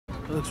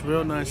It looks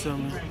real nice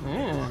on me.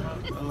 Yeah.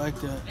 I like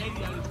that.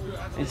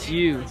 It's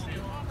you.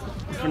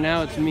 For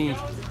now, it's me.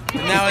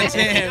 And now it's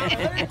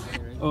him.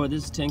 Oh,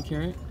 this is 10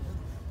 karat.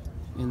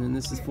 And then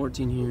this is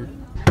 14 here.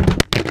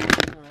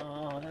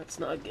 Oh, that's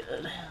not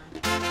good.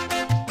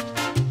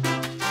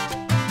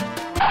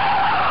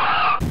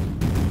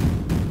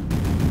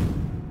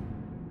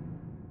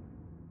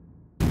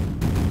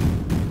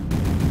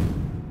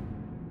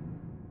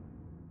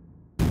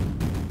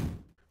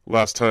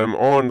 Last time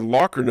on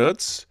Locker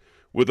Nuts,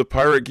 with the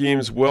pirate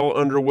games well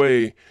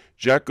underway,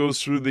 Jack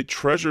goes through the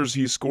treasures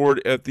he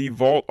scored at the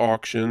vault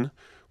auction,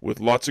 with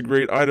lots of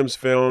great items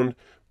found,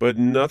 but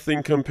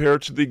nothing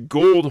compared to the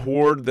gold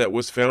hoard that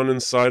was found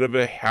inside of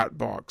a hat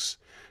box.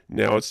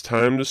 Now it's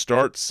time to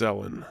start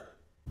selling.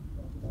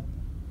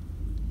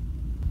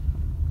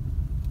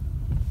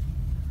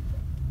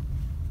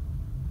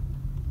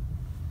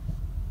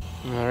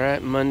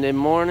 Alright, Monday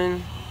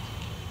morning.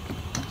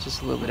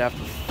 Just a little bit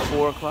after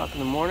 4 o'clock in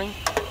the morning.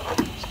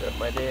 Start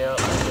my day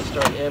out. I'm going to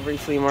start every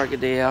flea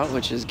market day out,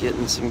 which is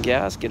getting some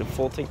gas, get a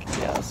full tank of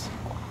gas.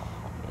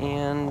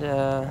 And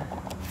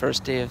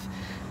first day of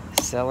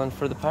selling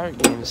for the pirate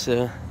games,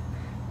 so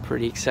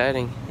pretty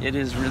exciting. It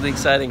is really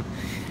exciting.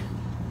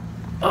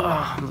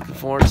 Oh, I'm looking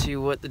forward to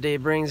what the day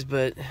brings,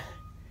 but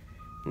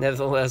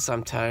nevertheless,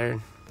 I'm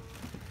tired.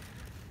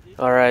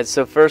 Alright,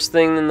 so first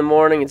thing in the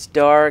morning, it's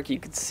dark. You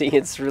can see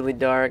it's really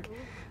dark.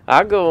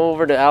 I'll go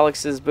over to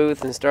Alex's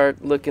booth and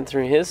start looking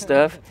through his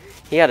stuff.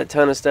 He had a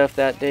ton of stuff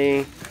that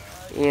day,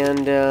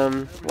 and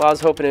well, I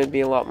was hoping it would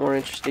be a lot more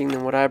interesting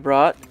than what I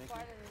brought.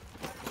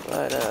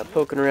 But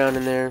poking around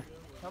in there,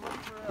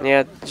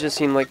 yeah, it just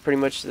seemed like pretty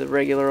much the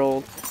regular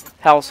old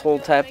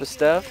household type of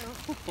stuff.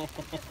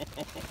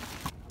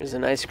 There's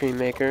an ice cream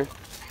maker.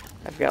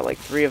 I've got like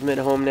 3 of them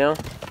at home now.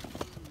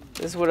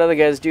 This is what other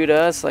guys do to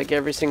us, like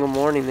every single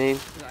morning. They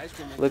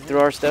look through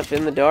our stuff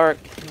in the dark,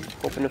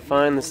 hoping to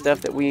find the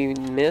stuff that we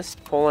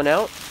missed pulling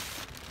out.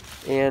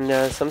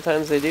 And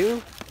sometimes they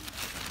do.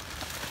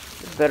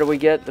 The better we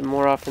get, the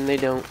more often they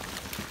don't.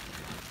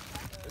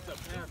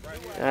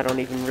 I don't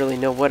even really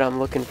know what I'm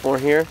looking for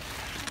here.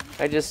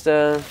 I just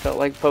felt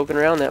like poking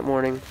around that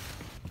morning.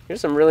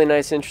 Here's some really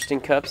nice, interesting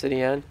cups that he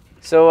had.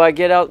 So I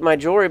get out my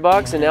jewelry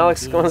box, and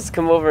Alex wants to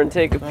come over and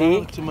take a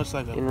peek.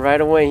 And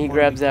right away, he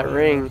grabs that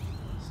ring.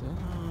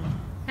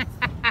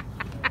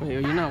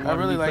 You're not I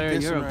really like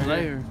this you're one a right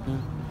player.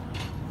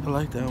 I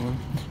like that one.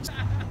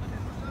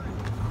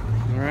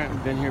 Alright,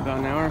 we've been here about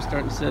an hour,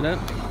 starting to set up.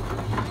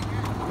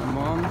 My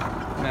mom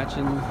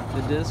matching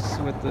the discs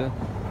with the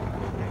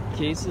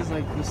cases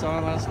like we saw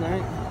last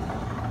night.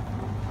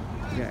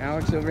 We got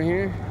Alex over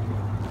here.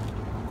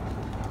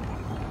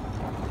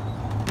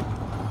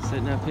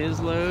 Setting up his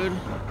load.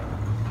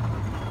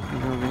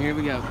 And over here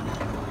we got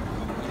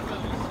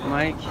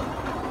Mike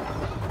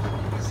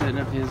setting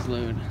up his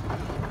load.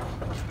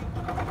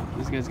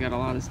 This guy's got a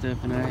lot of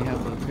stuff, and I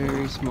have a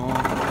very small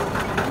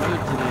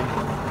load today.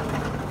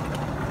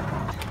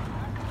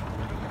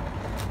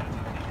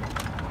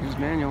 Here's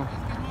Manuel.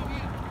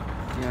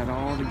 Got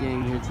all the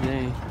gang here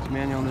today. There's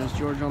Manuel and there's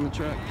George on the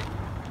truck.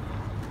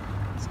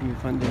 It's gonna be a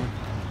fun day.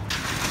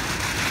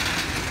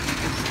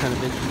 This is kind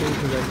of interesting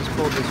because I just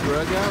pulled this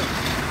rug out,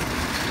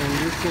 and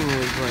this thing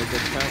was like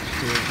attached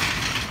to it.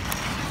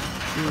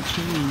 Little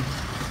chain.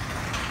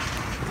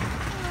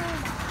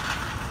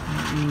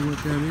 I don't know what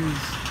that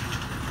is.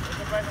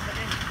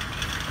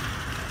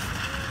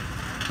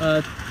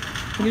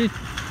 Give me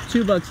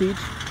 $2 each.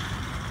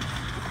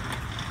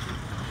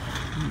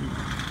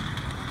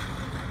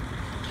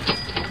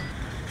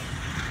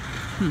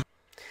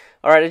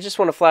 Alright, I just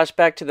want to flash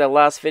back to that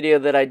last video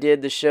that I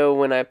did to show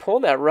when I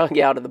pulled that rug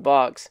out of the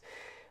box.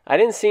 I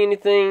didn't see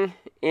anything,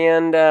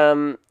 and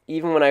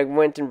even when I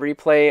went and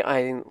replay,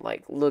 I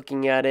like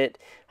looking at it.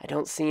 I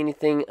don't see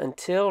anything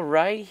until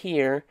right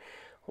here.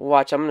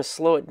 Watch, I'm going to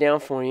slow it down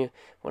for you.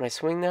 When I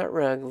swing that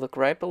rug, look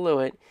right below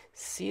it.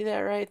 See that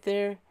right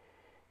there?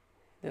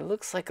 It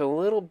looks like a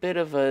little bit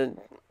of a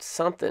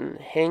something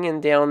hanging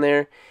down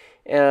there.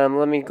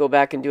 Let me go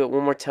back and do it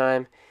one more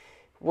time.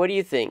 What do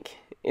you think?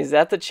 Is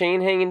that the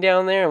chain hanging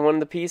down there and one of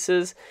the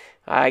pieces?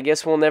 I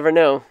guess we'll never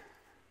know.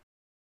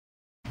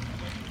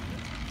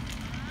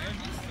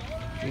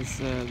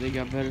 They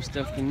got better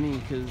stuff than me,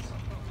 because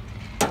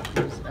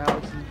there's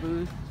Alex's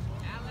booth.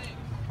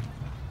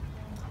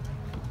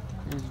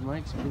 There's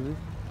Mike's booth.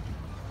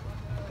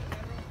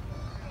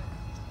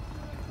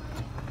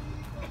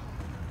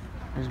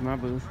 There's my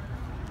booth.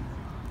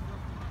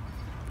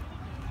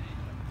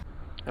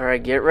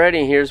 Alright, get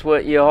ready. Here's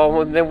what you all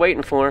have been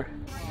waiting for.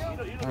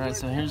 Alright,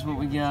 so here's what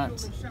we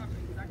got.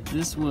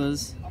 This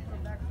was,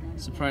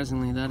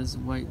 surprisingly, that is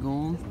white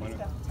gold.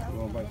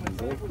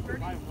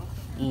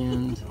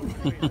 And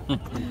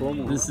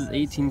this is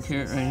 18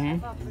 karat right here.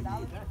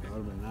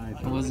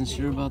 I wasn't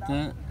sure about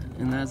that.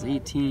 And that's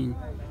 18.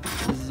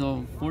 This is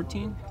all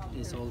 14?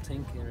 It's all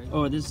 10 karat.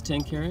 Oh, this is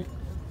 10 karat.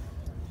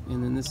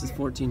 And then this is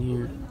 14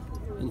 here.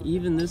 And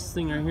even this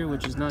thing right here,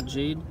 which is not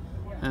jade,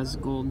 has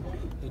gold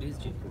It is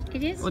jade.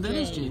 It is. Oh, that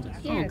is jade. jade.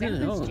 Yeah, Oh, that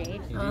good. was Oh.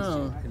 jade.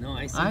 Oh. No,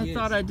 I see. I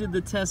thought I did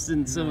the test,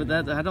 and so with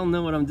that, I don't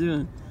know what I'm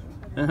doing.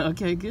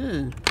 Okay,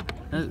 good.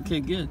 Okay,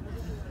 good.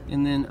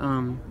 And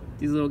then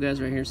these little guys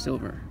right here,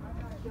 silver.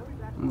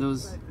 And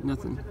those,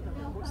 nothing.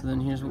 So then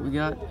here's what we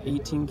got: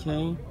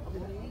 18K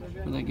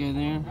for that guy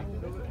there.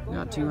 We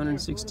got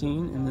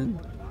 216, and then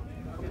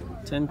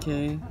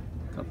 10K,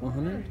 a couple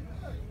hundred,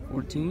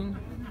 14.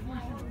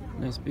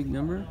 Nice big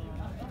number.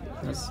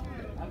 That's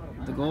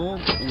the gold,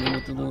 and then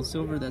with the little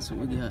silver, that's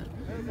what we got.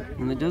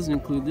 And it doesn't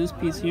include this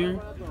piece here,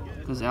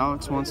 because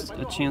Alex wants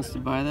a chance to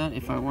buy that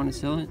if I want to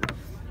sell it.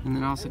 And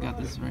then I also got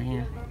this right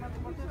here.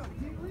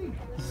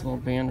 This little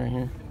band right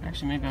here.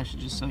 Actually, maybe I should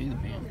just sell you the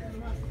band.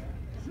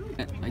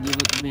 I gave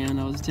up the band.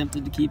 I was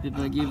tempted to keep it,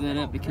 but I gave that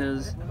up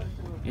because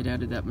it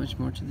added that much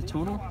more to the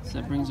total. So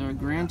that brings our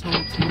grand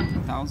total to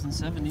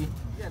 1,070,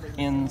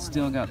 and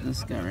still got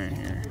this guy right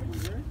here.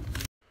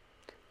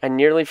 I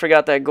nearly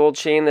forgot that gold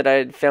chain that I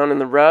had found in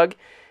the rug.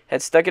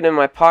 Had stuck it in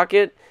my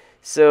pocket,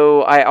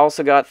 so I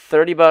also got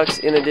 30 bucks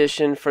in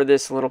addition for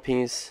this little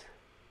piece.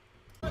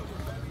 Got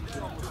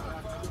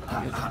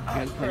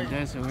a pair of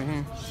dice over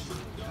here.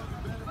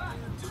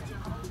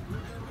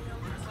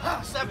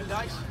 7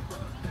 dice.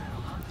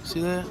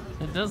 See that?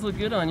 It does look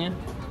good on you.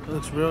 It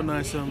looks real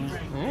nice on me.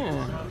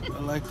 Yeah. I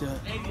like that.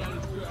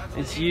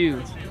 It's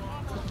you.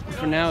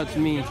 For now, it's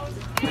me.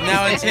 And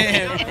now it's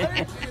him.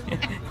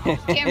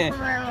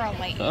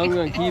 Temporarily. I'm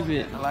gonna keep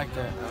it. I like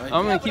that.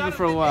 I'm gonna keep it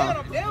for a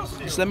while.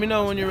 Just let me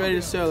know when you're ready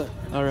to sell it.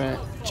 All right.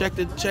 See if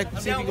you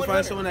can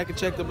find someone that can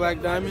check the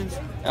black diamonds.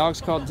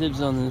 Alex called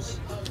dibs on this.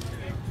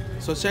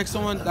 So check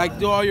someone, like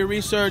do all your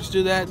research,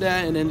 do that,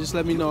 and then just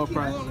let me know a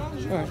price. All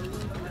right.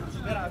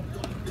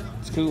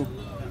 It's cool.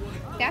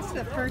 That's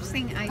the first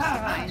thing I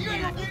saw in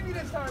that.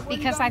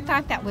 Because I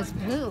thought that was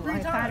blue. I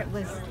thought it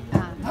was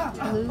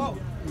blue.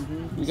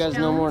 You guys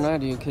know more than I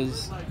do,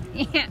 because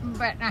Yeah,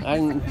 but I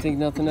didn't think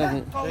nothing of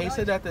it. They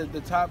said that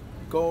the top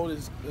gold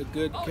is a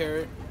good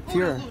carat.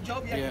 Pure.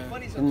 Yeah.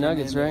 The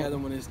nuggets, and right? The other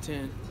one is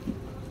 10.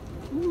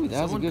 Ooh, that was a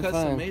Someone good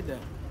custom find. made that.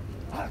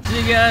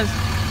 See you guys.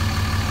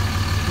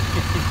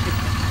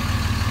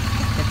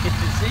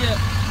 See ya.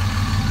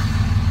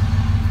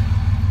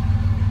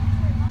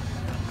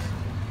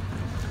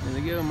 There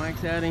we go.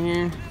 Mike's out of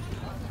here.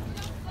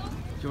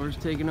 George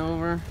taking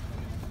over.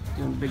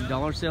 Doing a big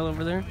dollar sale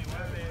over there.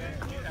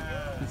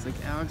 Looks like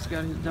Alex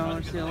got his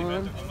dollar sale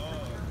on.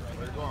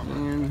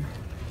 And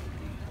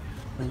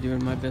I'm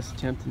doing my best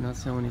attempt to not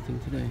sell anything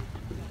today.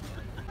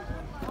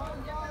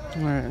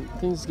 Alright,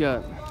 things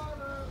got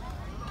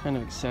kind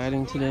of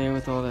exciting today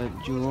with all that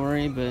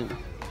jewelry, but I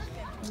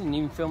didn't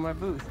even fill my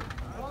booth.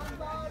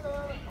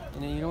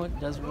 And then, you know what?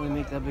 It doesn't really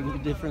make that big of a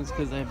difference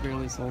because I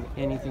barely sold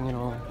anything at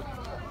all.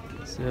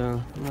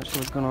 So I'm not sure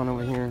what's going on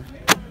over here.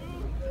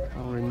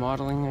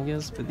 Remodeling, I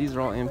guess, but these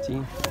are all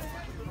empty.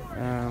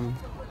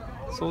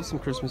 Sold some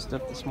Christmas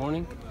stuff this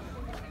morning.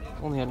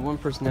 Only had one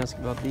person ask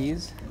about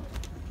these.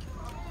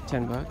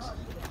 10 bucks.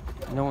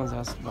 No one's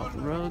asked about the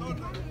rug.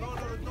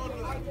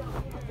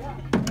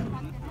 A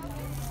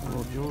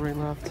little jewelry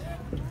left.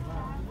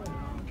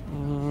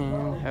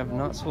 And have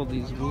not sold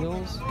these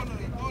wheels. Still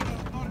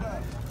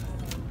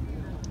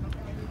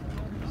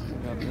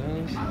got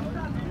those. Still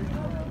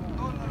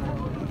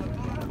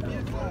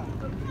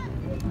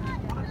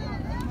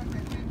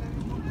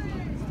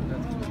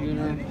got the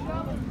computer.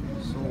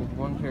 Sold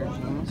one pair of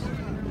jeans.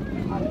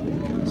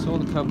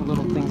 Sold a couple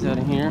little things out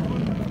of here.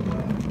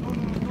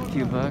 A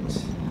few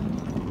bucks. I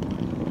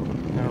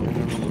don't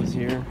remember what was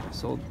here.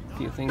 Sold a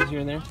few things here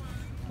and there.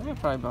 I got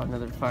probably about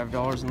another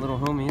 $5 in little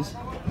homies.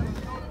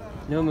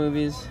 No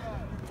movies.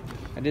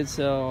 I did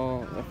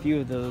sell a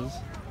few of those.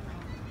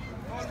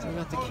 Still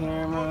got the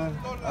camera.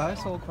 I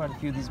sold quite a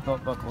few of these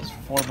belt buckles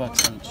for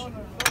 $4 each.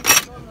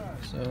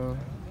 So,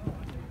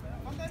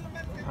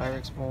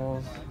 Pyrex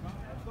balls.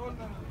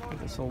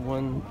 I sold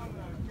one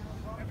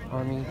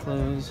army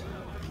clothes.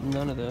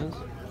 None of those.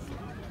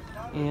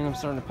 And I'm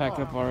starting to pack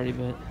up already,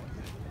 but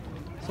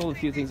sold a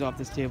few things off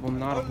this table,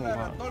 not a whole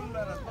lot. So,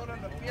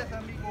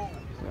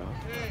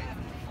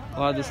 a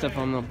lot of this stuff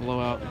I'm gonna blow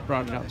out.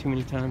 Brought it out too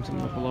many times. I'm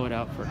gonna blow it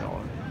out for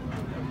 $1.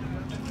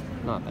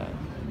 Not that.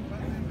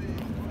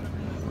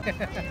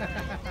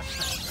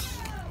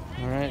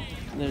 All right,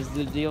 there's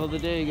the deal of the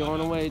day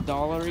going away.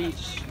 $1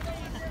 each.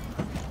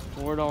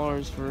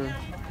 $4 for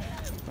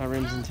my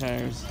rims and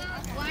tires.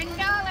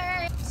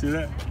 $1. See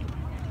that?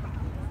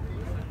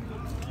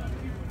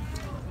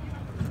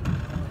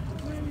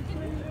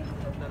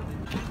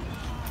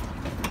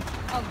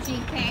 Oh,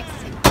 gee, thanks.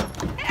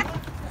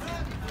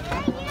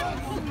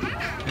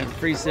 Got a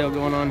free sale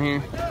going on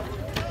here.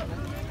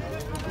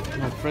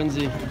 My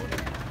frenzy.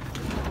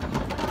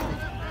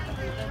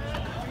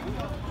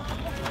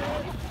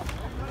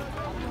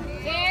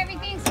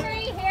 Everything's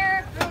free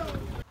here.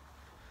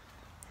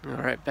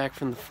 All right, back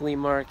from the flea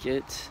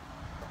market.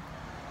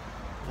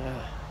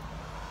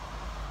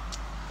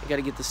 I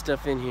gotta get the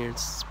stuff in here.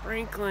 It's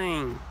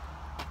sprinkling.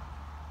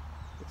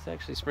 It's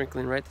actually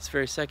sprinkling right this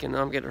very second.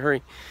 Now I'm gonna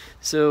hurry.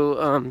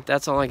 So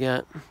that's all I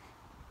got.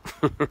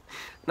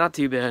 Not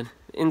too bad.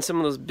 and some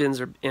of those bins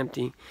are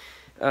empty.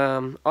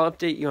 I'll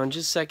update you on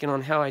just a second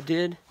on how I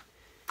did.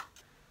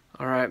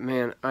 Alright,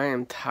 man, I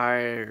am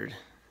tired.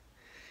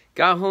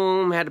 Got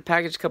home, had to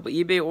package a couple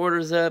eBay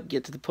orders up,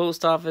 get to the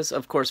post office.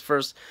 Of course,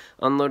 first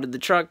unloaded the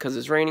truck because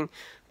it's raining.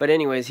 But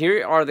anyways,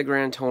 here are the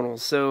grand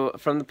totals. So,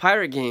 from the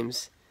Pirate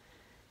Games,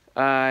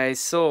 I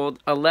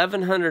sold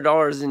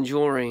 $1,100 in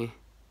jewelry.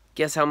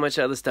 Guess how much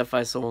other stuff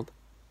I sold?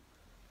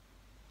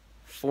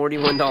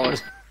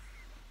 $41.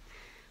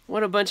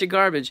 What a bunch of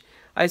garbage.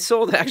 I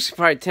sold actually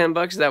probably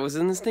 $10 that was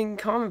in this thing,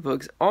 comic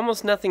books.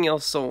 Almost nothing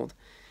else sold.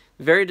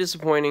 Very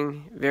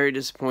disappointing, very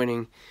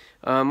disappointing.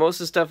 Most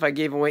of the stuff I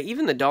gave away,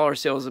 even the dollar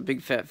sale was a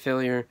big fat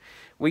failure.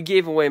 We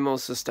gave away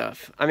most of the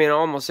stuff. I mean,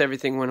 almost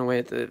everything went away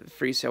at the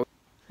free sale.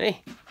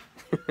 Hey,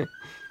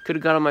 could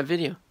have got on my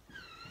video.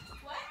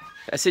 What?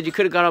 I said you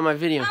could have got on my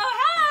video. Oh,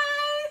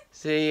 hi!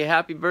 Say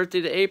happy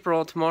birthday to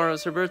April.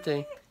 Tomorrow's her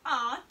birthday.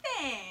 Aw,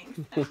 thanks.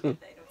 Happy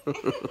birthday to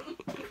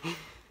me.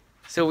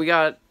 So we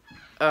got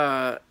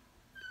the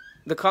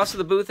cost of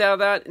the booth out of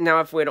that. Now,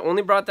 if we had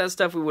only brought that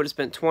stuff, we would have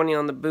spent $20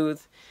 on the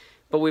booth.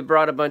 But we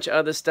brought a bunch of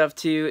other stuff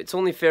too. It's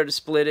only fair to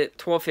split it.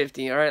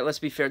 $12.50. All right, let's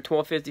be fair.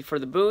 $12.50 for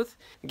the booth.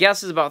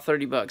 Gas is about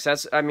 $30.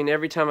 That's, I mean,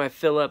 every time I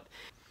fill up,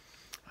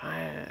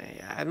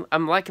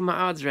 I'm liking my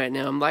odds right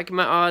now. I'm liking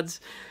my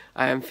odds.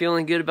 I am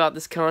feeling good about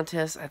this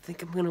contest. I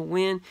think I'm gonna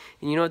win.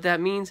 And you know what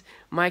that means?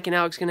 Mike and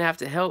Alex are gonna have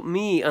to help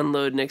me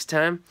unload next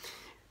time.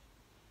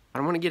 I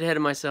don't want to get ahead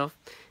of myself.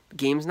 The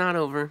game's not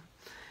over.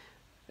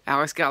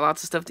 Alex got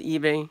lots of stuff to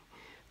eBay.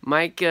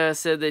 Mike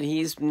said that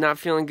he's not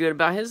feeling good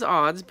about his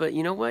odds, but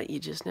you know what? You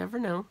just never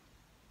know.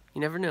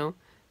 You never know.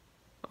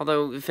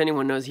 Although, if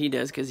anyone knows, he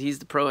does, because he's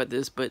the pro at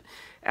this. But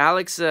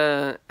Alex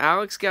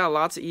got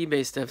lots of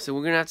eBay stuff, so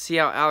we're going to have to see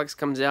how Alex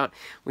comes out.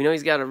 We know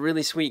he's got a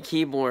really sweet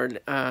keyboard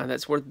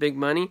that's worth big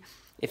money,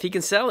 if he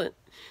can sell it.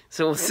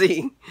 So we'll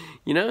see.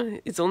 You know,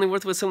 it's only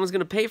worth what someone's going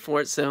to pay for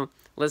it, so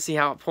let's see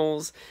how it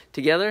pulls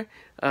together.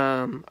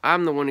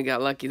 I'm the one who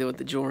got lucky, though, with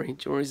the jewelry.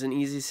 Jewelry's an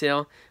easy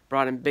sale.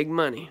 Brought in big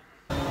money.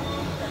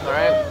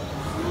 Alright,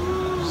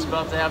 just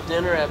about to have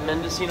dinner at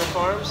Mendocino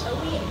Farms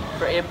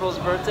for April's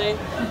birthday.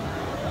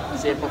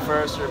 It's April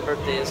 1st, her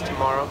birthday is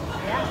tomorrow.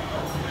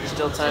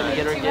 Still time to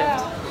get her a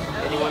gift.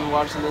 Anyone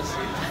watching this?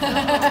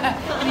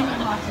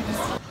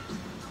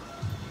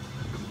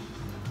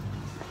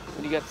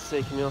 What do you got to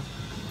say, Camille?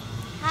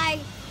 Hi.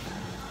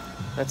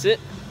 That's it?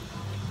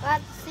 We're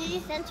at the city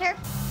center.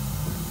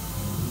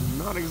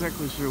 Not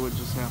exactly sure what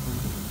just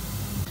happened.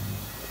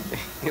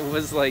 It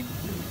was like,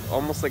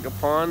 almost like a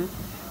pond.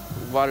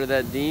 Water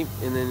that deep,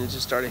 and then it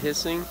just started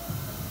hissing,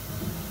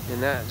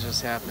 and that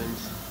just happened.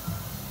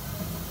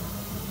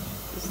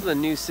 This is the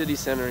new city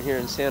center here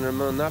in San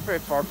Ramon, not very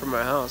far from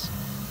my house.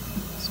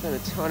 Spent a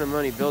ton of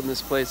money building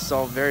this place. It's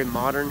all very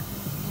modern.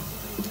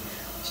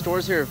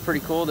 Stores here are pretty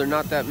cool. They're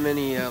not that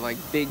many like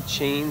big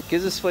chains.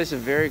 Gives this place a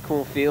very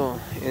cool feel,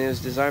 and it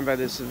was designed by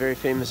this very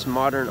famous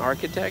modern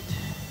architect.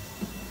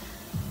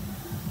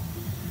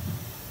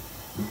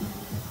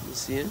 You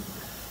see it?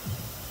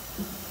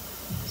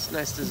 It's a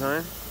nice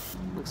design.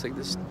 Looks like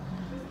this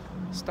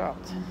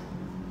stopped.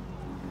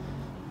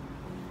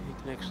 You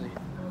can actually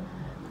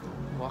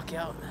walk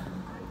out.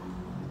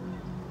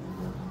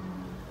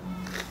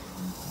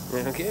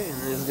 Okay,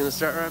 and it's gonna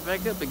start right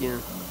back up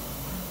again.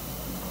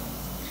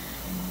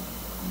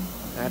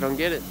 I don't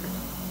get it.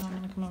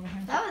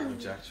 That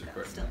was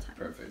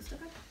Perfect.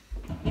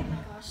 Oh my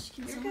gosh,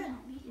 you're good.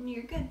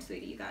 You're good,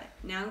 sweetie. You got it.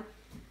 Now.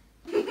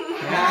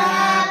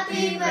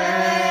 Happy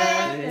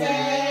birthday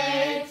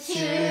to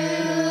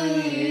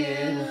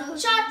you.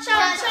 Cha cha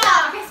cha!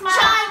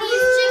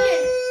 Chinese chicken!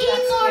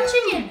 Eat more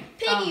chicken!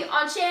 Piggy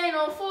on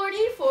channel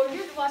 44.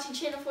 You're watching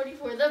channel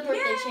 44, the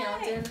birthday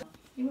channel.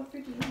 You want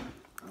fruit?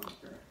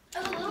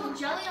 A little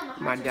jelly on the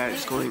heart. My diet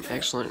is going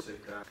excellent.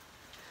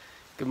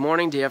 Good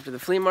morning, day after the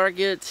flea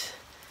market.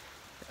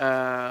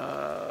 Yeah,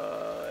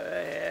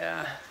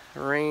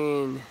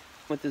 rain.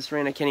 With this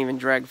rain, I can't even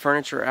drag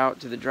furniture out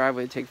to the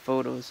driveway to take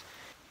photos.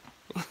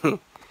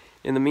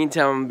 In the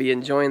meantime, I'm gonna be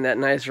enjoying that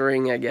nice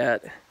ring I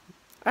got.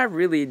 I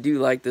really do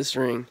like this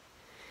ring.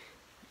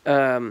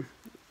 I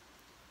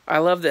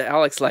love that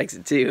Alex likes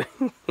it too.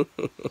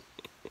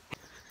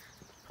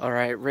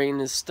 Alright, rain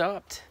has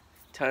stopped.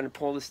 Time to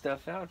pull this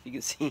stuff out. If you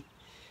can see,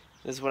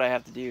 this is what I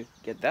have to do.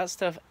 Get that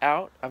stuff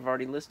out. I've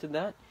already listed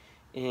that.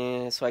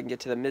 And so I can get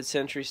to the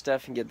mid-century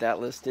stuff and get that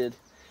listed.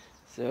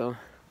 So,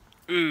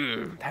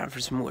 time for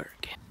some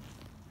work.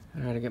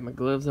 Alright, I got my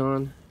gloves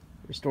on.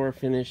 Restore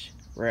finish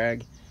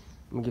rag.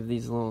 I'm gonna give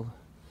these a little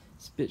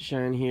spit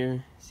shine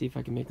here. See if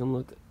I can make them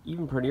look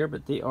even prettier,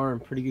 but they are in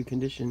pretty good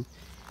condition.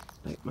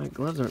 Like, my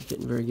gloves aren't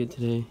fitting very good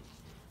today.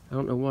 I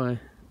don't know why.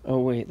 Oh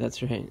wait,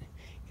 that's right.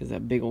 Because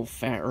that big old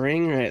fat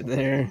ring right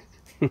there.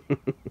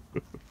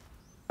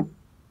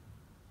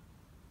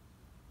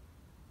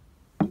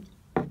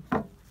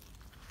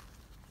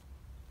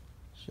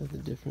 Show the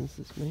difference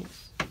this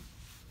makes.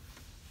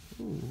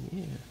 Ooh,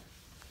 yeah.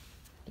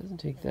 Doesn't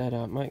take that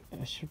out.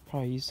 I should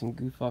probably use some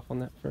goof off on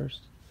that first.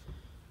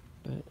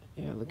 But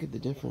yeah, look at the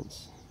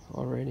difference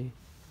already.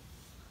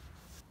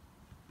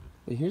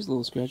 But here's a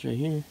little scratch right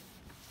here.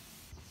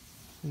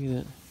 Look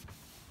at that.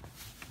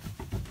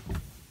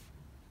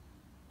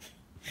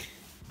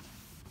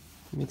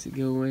 Makes it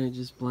go away. It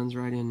just blends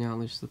right in now.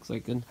 It just looks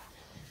like a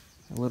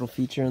little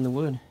feature in the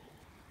wood.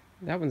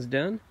 That one's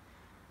done.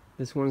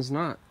 This one's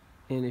not.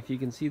 And if you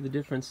can see the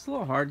difference, it's a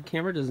little hard.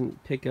 Camera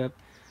doesn't pick up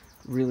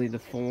really the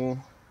full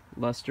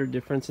luster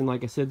difference. And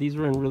like I said, these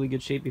were in really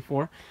good shape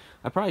before.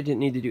 I probably didn't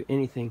need to do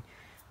anything.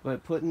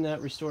 But putting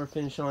that Restore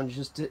finish on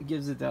just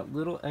gives it that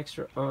little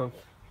extra oomph.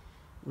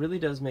 Really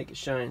does make it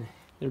shine.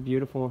 They're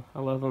beautiful. I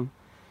love them.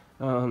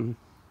 I'm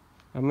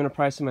going to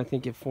price them, I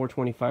think, at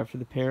 $425 for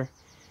the pair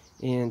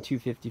and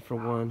 $250 for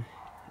one,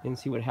 and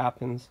see what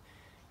happens.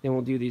 Then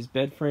we'll do these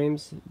bed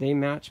frames. They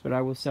match, but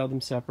I will sell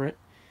them separate.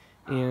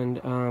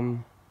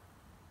 And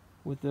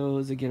with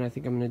those, again, I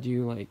think I'm going to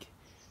do like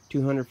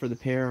 $200 for the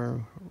pair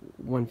or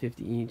 $150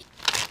 each.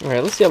 All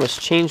right, let's see how much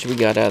change we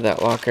got out of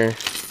that locker.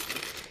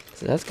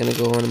 So that's going to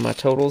go on in my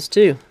totals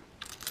too.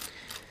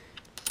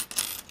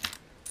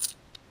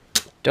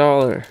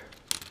 $1,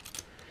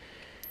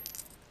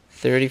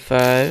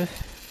 35,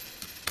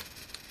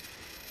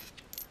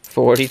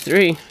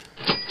 43.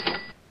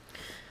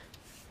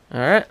 All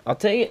right, I'll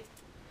take it.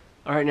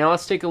 All right, now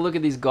let's take a look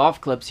at these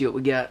golf clubs, see what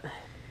we got.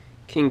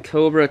 King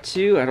Cobra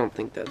 2, I don't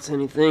think that's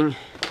anything.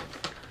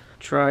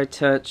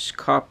 Tri-Touch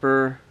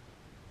Copper,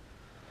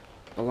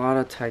 a lot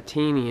of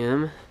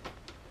titanium.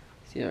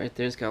 See that right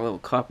there, it's got a little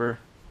copper.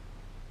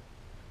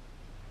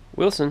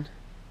 Wilson.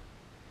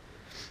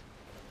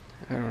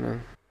 I don't know.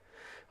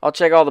 I'll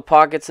check all the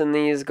pockets in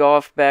these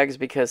golf bags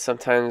because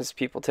sometimes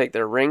people take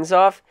their rings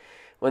off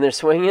when they're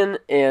swinging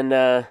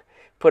and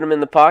put them in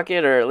the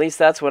pocket, or at least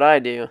that's what I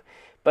do.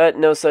 But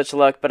no such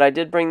luck. But I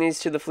did bring these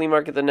to the flea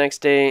market the next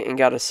day and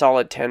got a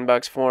solid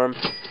 $10 for them.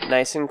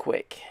 Nice and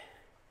quick.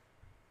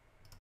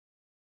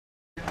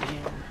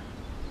 I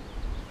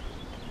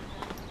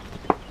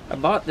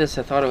bought this,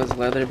 I thought it was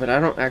leather, but I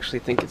don't actually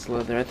think it's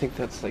leather. I think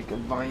that's like a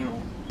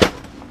vinyl.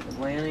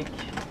 Atlantic.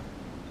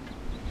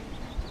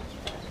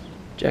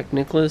 Jack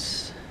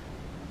Nicklaus.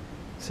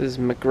 This is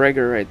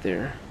McGregor right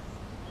there.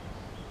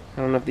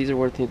 I don't know if these are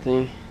worth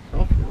anything.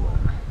 Oh.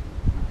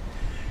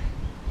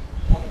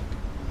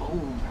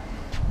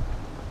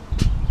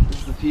 This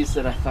is the piece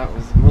that I thought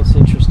was the most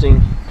interesting.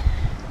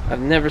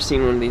 I've never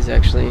seen one of these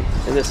actually.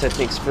 And this I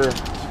think is for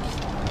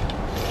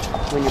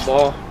when your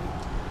ball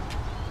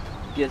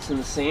gets in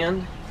the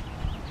sand.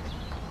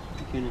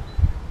 You can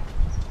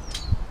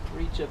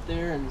reach up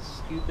there and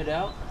scoop it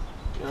out.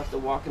 You don't have to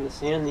walk in the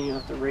sand, then you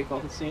have to rake all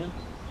the sand.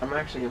 I'm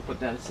actually going to put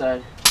that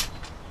aside.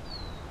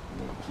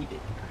 I'm going to keep it.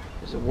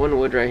 There's a one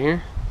wood right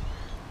here.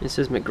 It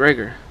says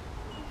McGregor.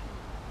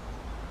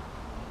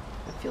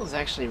 That feels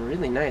actually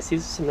really nice.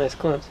 These are some nice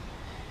clubs.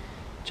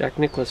 Jack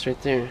Nicklaus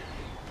right there.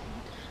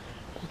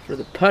 For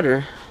the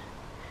putter,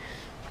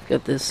 I've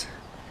got this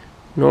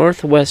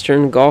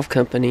Northwestern Golf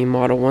Company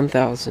Model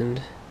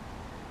 1000.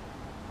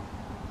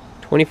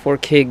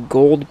 24K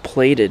gold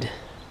plated.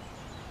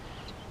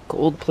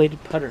 Gold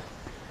plated putter.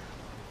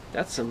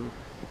 That's some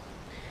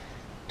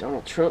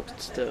Donald Trump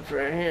stuff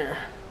right here.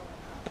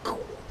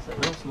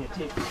 Something else in your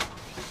tape.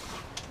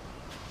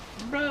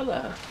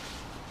 Umbrella.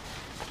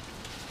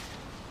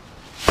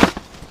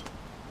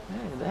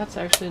 Hey, that's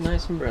actually a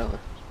nice umbrella.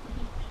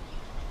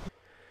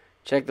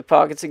 Check the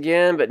pockets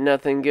again, but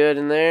nothing good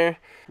in there.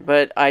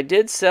 But I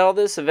did sell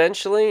this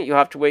eventually. You'll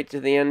have to wait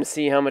to the end to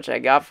see how much I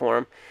got for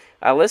them.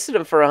 I listed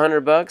them for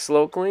 $100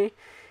 locally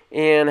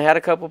and had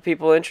a couple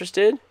people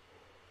interested.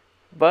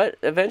 But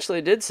eventually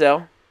it did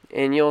sell,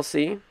 and you'll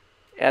see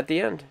at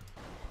the end.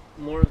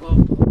 More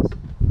golf balls.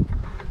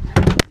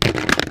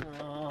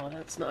 Oh,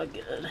 that's not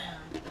good.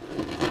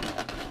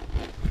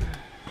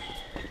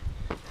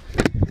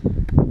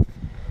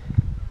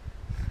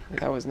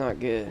 That was not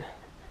good.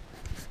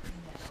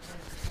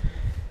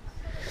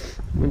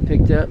 When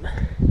picked up,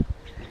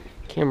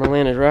 camera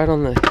landed right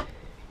on the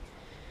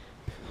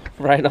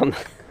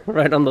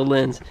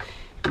lens.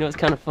 You know what's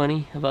kind of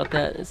funny about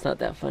that? It's not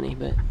that funny,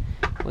 but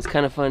what's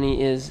kind of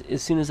funny is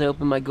as soon as I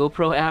open my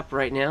GoPro app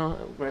right now,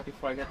 right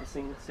before I got this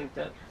thing synced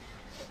up,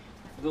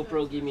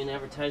 GoPro gave me an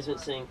advertisement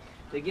saying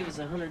they give us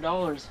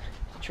 $100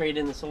 to trade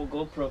in this old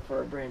GoPro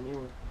for a brand new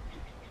one.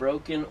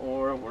 Broken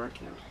or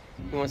working.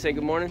 You want to say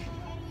good morning?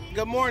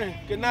 Good morning,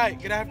 good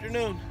night, good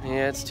afternoon.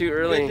 Yeah, it's too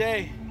early. Good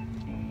day.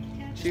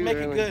 Just make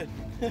it good.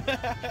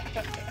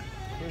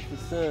 Here's the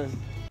sun.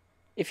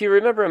 If you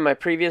remember in my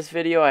previous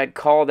video, I had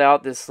called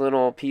out this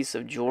little piece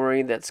of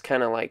jewelry that's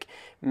kind of like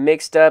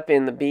mixed up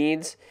in the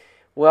beads.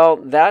 Well,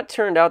 that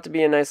turned out to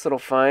be a nice little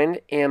find,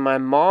 and my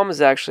mom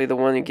is actually the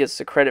one who gets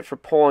the credit for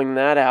pulling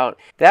that out.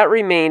 That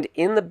remained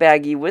in the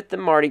baggie with the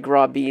Mardi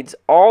Gras beads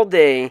all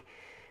day,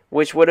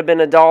 which would have been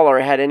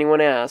 $1 had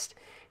anyone asked.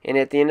 And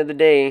at the end of the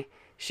day,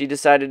 she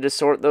decided to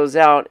sort those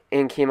out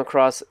and came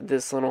across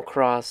this little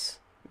cross.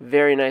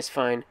 Very nice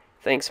find.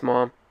 Thanks,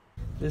 Mom.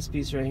 This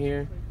piece right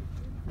here,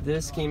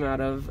 this came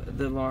out of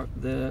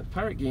the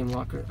pirate game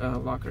locker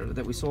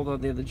that we sold all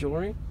the other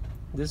jewelry.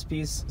 This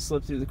piece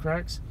slipped through the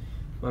cracks.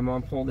 My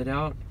mom pulled it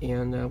out,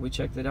 and we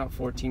checked it out,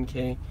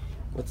 14K.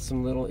 with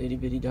some little itty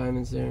bitty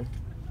diamonds there.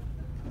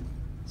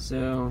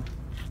 So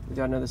we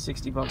got another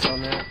 60 bucks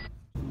on that.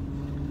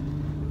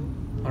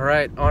 All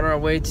right, on our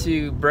way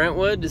to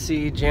Brentwood to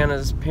see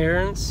Jana's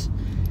parents,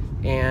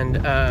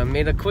 and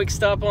made a quick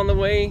stop on the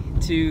way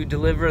to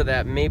deliver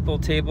that maple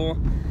table.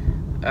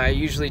 I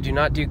usually do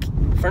not do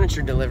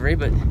furniture delivery,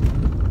 but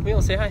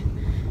we'll say hi.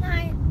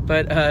 Hi.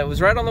 But it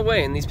was right on the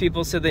way, and these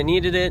people said they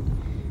needed it.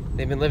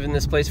 They've been living in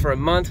this place for a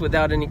month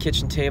without any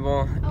kitchen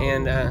table,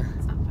 and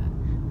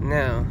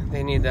now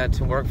they need that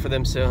to work for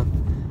them. So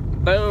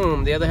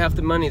boom, the other half of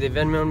the money, they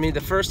Venmo'd me.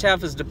 The first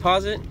half is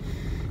deposit.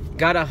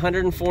 Got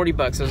 140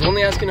 bucks. I was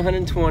only asking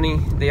 120.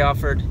 They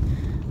offered.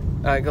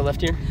 Go left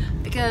here.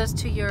 It goes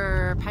to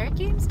your Pirate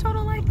Games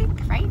total, I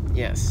think, right?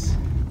 Yes.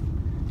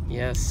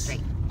 Yes.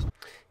 Great.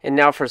 And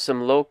now for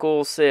some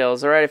local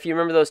sales. All right, if you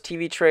remember those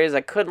TV trays,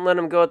 I couldn't let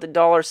them go at the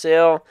dollar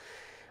sale.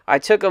 I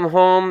took them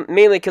home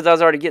mainly because I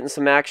was already getting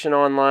some action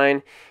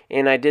online,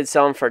 and I did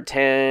sell them for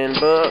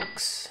 10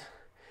 bucks.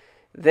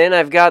 Then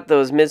I've got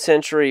those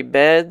mid-century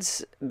bed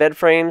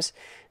frames,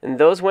 and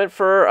those went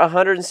for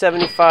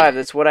 175.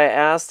 That's what I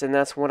asked, and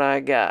that's what I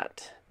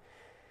got.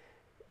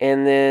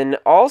 And then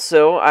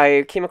also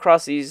I came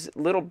across these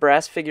little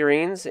brass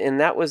figurines, and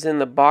that was in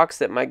the box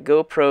that my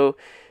GoPro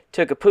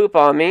took a poop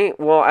on me.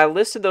 Well, I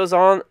listed those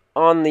on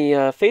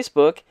the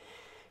Facebook,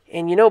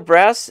 and you know,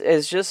 brass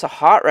is just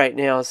hot right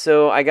now,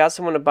 so I got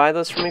someone to buy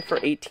those for me for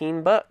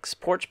 18 bucks.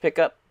 Porch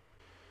pickup.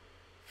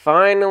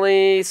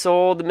 Finally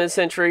sold the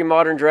mid-century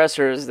modern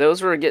dressers.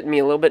 Those were getting me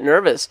a little bit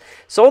nervous.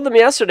 Sold them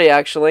yesterday,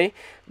 actually.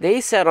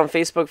 They sat on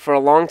Facebook for a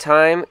long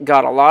time,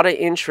 got a lot of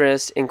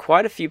interest, and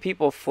quite a few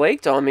people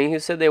flaked on me who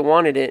said they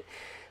wanted it.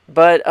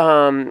 But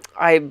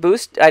I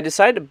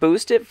decided to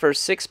boost it for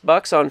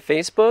 $6 on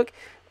Facebook.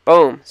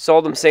 Boom,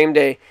 sold them same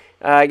day.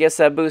 I guess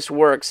that boost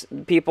works.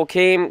 People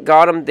came,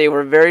 got them. They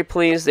were very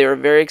pleased. They were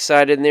very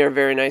excited, and they were a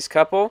very nice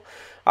couple.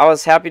 I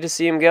was happy to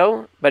see them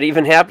go, but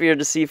even happier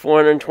to see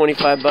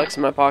 425 bucks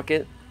in my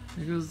pocket.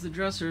 There goes the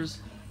dressers.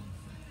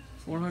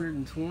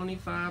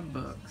 425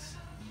 bucks.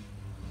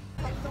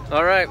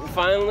 All right,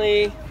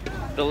 finally,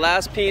 the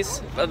last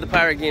piece of the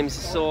Pirate Games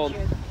is sold.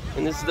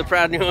 And this is the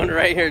proud new owner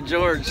right here,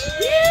 George. $1.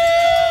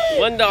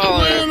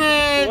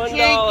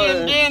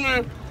 $1.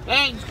 Dinner.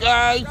 Thanks,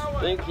 guys.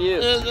 Thank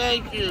you.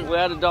 Thank you. We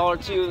had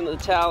 $1.02 in the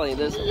tally.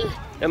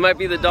 That might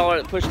be the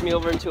dollar that pushed me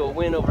over into a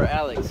win over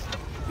Alex.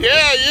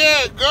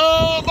 Yeah,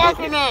 go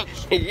Locker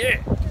Nuts.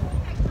 Yeah.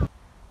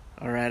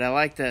 All right, I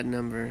like that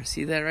number.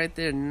 See that right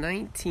there?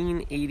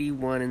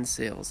 1981 in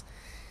sales.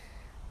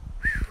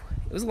 Whew.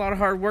 It was a lot of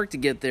hard work to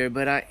get there,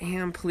 but I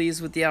am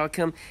pleased with the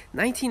outcome.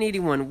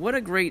 1981, what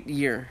a great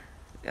year.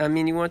 I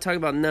mean, you want to talk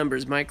about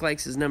numbers. Mike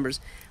likes his numbers.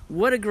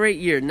 What a great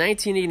year.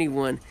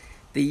 1981,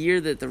 the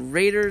year that the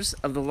Raiders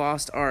of the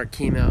Lost Ark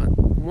came out.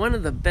 One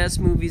of the best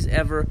movies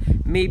ever,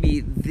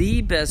 maybe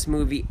the best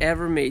movie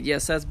ever made.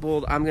 Yes, that's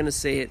bold. I'm going to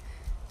say it.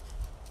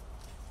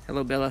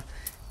 Hello, Bella.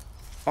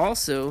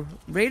 Also,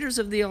 Raiders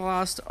of the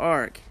Lost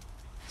Ark.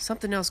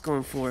 Something else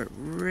going for it.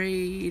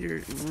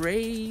 Raiders.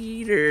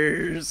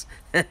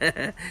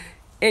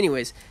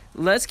 Anyways,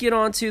 let's get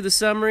on to the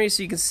summary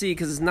so you can see,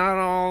 because it's not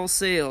all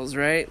sales,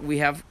 right? We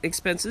have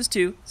expenses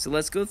too, so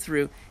let's go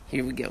through.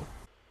 Here we go.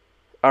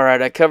 All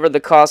right, I covered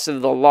the cost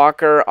of the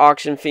locker,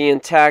 auction fee,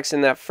 and tax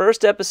in that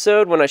first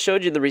episode when I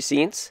showed you the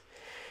receipts.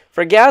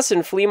 For gas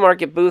and flea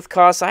market booth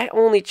costs, I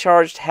only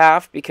charged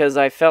half because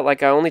I felt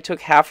like I only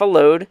took half a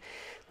load.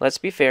 Let's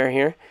be fair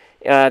here.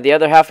 The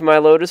other half of my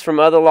load is from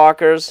other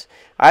lockers.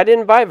 I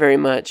didn't buy very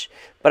much.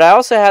 But I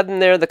also had in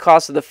there the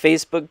cost of the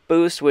Facebook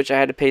boost, which I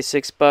had to pay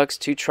 $6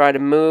 to try to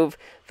move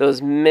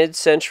those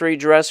mid-century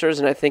dressers,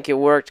 and I think it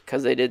worked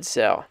because they did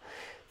sell.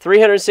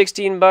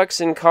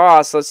 $316 in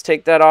costs. Let's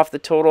take that off the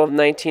total of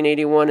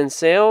 1981 in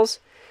sales.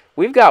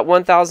 We've got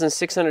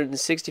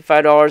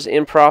 $1,665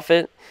 in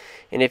profit.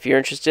 And if you're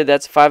interested,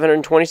 that's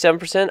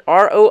 527%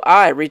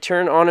 ROI,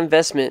 return on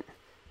investment.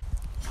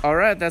 All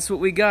right, that's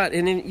what we got.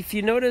 And if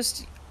you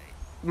noticed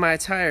my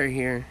attire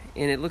here,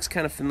 and it looks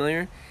kind of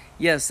familiar,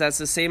 yes, that's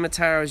the same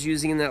attire I was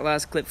using in that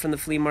last clip from the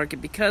flea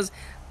market, because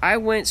I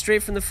went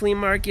straight from the flea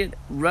market,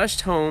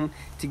 rushed home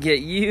to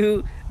get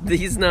you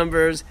these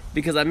numbers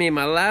because I made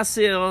my last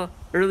sale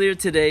earlier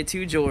today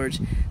to George.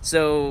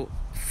 So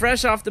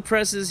fresh off the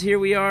presses, here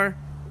we are.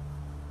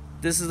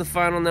 This is the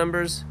final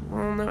numbers.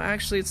 Well, no,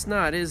 actually it's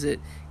not, is it?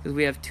 Because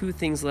we have two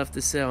things left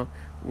to sell.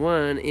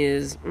 One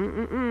is,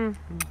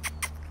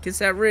 kiss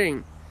that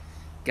ring.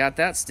 Got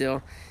that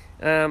still.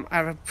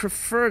 I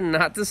prefer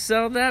not to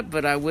sell that,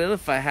 but I will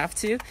if I have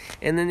to.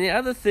 And then the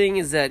other thing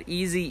is that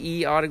Easy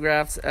E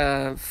autographed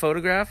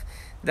photograph.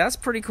 That's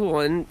pretty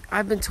cool. And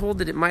I've been told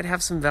that it might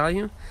have some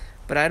value,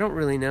 but I don't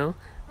really know.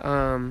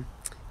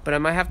 But I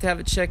might have to have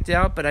it checked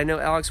out, but I know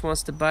Alex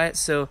wants to buy it.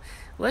 So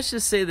let's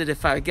just say that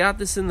if I got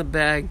this in the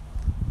bag,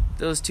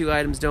 those two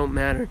items don't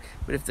matter.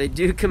 But if they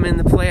do come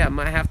into play, I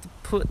might have to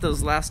put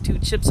those last two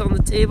chips on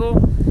the table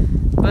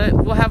But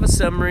we'll have a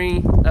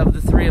summary of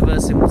the three of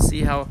us, and we'll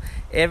see how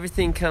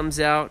everything comes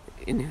out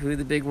and who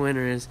the big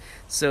winner is.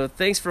 So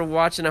thanks for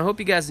watching. I hope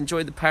you guys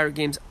enjoyed the pirate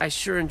games. I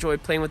sure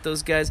enjoyed playing with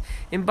those guys.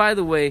 And by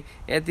the way,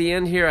 at the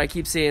end here, I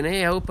keep saying,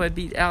 hey, I hope I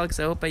beat Alex.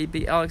 I hope I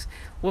beat Alex.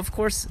 Well, of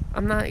course,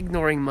 I'm not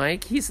ignoring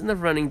Mike. He's in the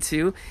running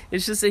too.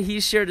 It's just that he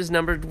shared his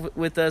number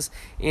with us,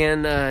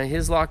 and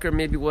his locker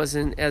maybe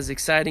wasn't as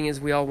exciting as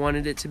we all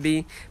wanted it to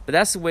be. But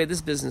that's the way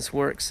this business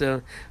works.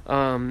 So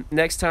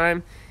next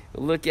time,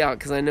 look out,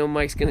 because I know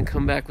Mike's going to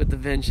come back with the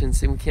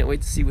vengeance, and we can't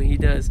wait to see what he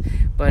does.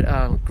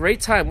 But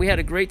great time. We had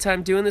a great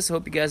time doing this. I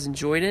hope you guys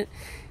enjoyed it.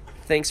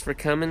 Thanks for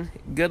coming.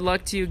 Good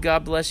luck to you.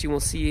 God bless you. We'll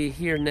see you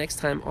here next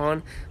time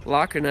on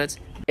Locker Nuts,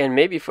 and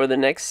maybe for the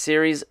next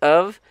series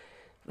of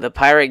the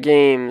Pirate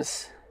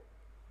Games.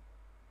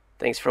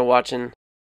 Thanks for watching.